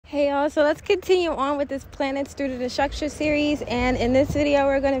Hey y'all, so let's continue on with this Planets Through the Nakshatra series, and in this video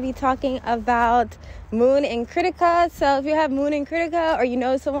we're going to be talking about Moon in Krittika. So if you have Moon in Krittika, or you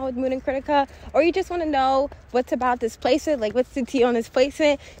know someone with Moon in Krittika, or you just want to know what's about this placement, like what's the tea on this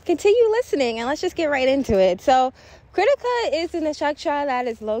placement, continue listening and let's just get right into it. So Krittika is the nakshatra that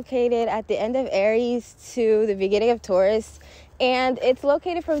is located at the end of Aries to the beginning of Taurus. And it's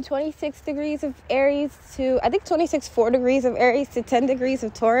located from 26 degrees of Aries to, I think, 4 degrees of Aries to 10 degrees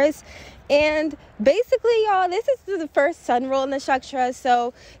of Taurus. And basically, y'all, this is the first sun rule in the nakshatra.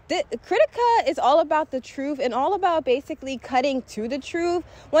 So Krittika is all about the truth and all about basically cutting to the truth.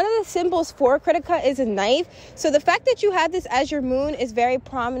 One of the symbols for Krittika is a knife. So the fact that you have this as your moon is very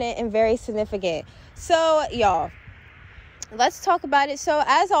prominent and very significant. So, y'all, let's talk about it. So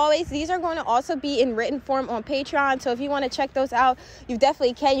as always, these are going to also be in written form on Patreon. So if you want to check those out, you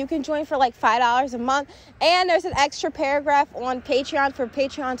definitely can. You can join for like $5 a month. And there's an extra paragraph on Patreon for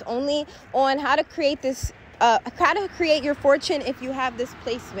Patreons only on how to create this, how to create your fortune if you have this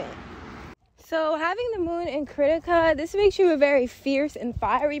placement. So having the moon in Krittika, this makes you a very fierce and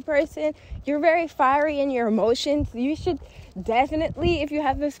fiery person. You're very fiery in your emotions. You should definitely, if you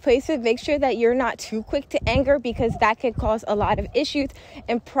have this placement, make sure that you're not too quick to anger, because that could cause a lot of issues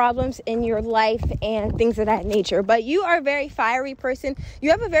and problems in your life and things of that nature. But you are a very fiery person. You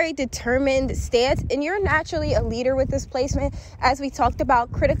have a very determined stance, and you're naturally a leader with this placement. As we talked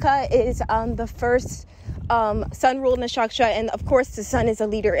about, Krittika is the first sun ruled nakshatra, and of course the sun is a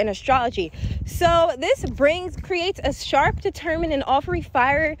leader in astrology. So this creates a sharp, determined, and often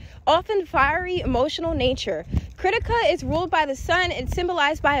fiery emotional nature. Krittika is ruled by the sun. It's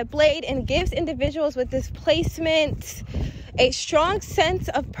symbolized by a blade and gives individuals with this placement a strong sense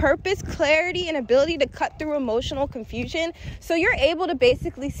of purpose, clarity, and ability to cut through emotional confusion. So you're able to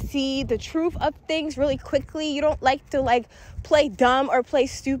basically see the truth of things really quickly. You don't like to play dumb or play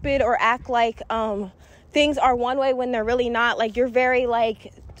stupid or act like things are one way when they're really not. Like, you're very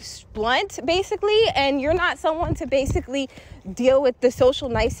blunt basically, and you're not someone to basically deal with the social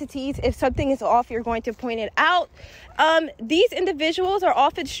niceties. If something is off, you're going to point it out. These individuals are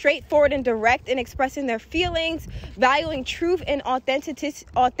often straightforward and direct in expressing their feelings, valuing truth and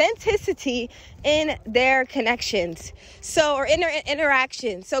authenticity in their connections, or in their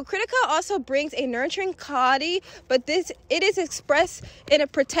interactions. So Krittika also brings a nurturing quality, but it is expressed in a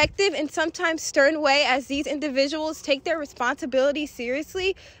protective and sometimes stern way, as these individuals take their responsibility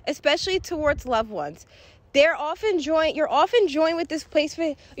seriously, especially towards loved ones. You're often joined with this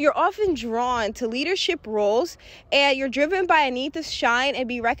placement. You're often drawn to leadership roles, and you're driven by a need to shine and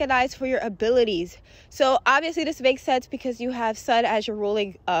be recognized for your abilities. So obviously this makes sense because you have Sun as your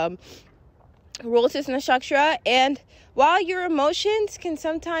ruling this nakshatra. And while your emotions can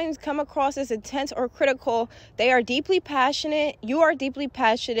sometimes come across as intense or critical, you are deeply passionate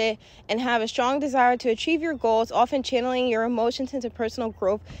and have a strong desire to achieve your goals, often channeling your emotions into personal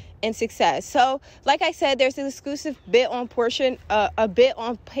growth and success. So like I said, there's an exclusive bit on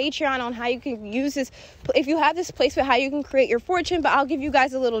Patreon on how you can use this if you have this placement, how you can create your fortune. But I'll give you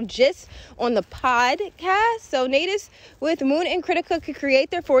guys a little gist on the podcast. So natives with Moon in Krittika could create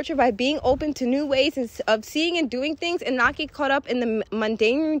their fortune by being open to new ways of seeing and doing things, and not get caught up in the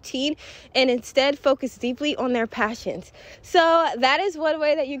mundane routine, and instead focus deeply on their passions. So that is one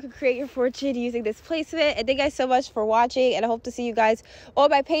way that you can create your fortune using this placement. And thank you guys so much for watching, and I hope to see you guys all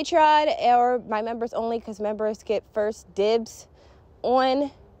by Patreon or my members only, because members get first dibs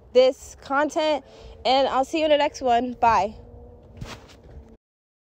on this content. And I'll see you in the next one. Bye.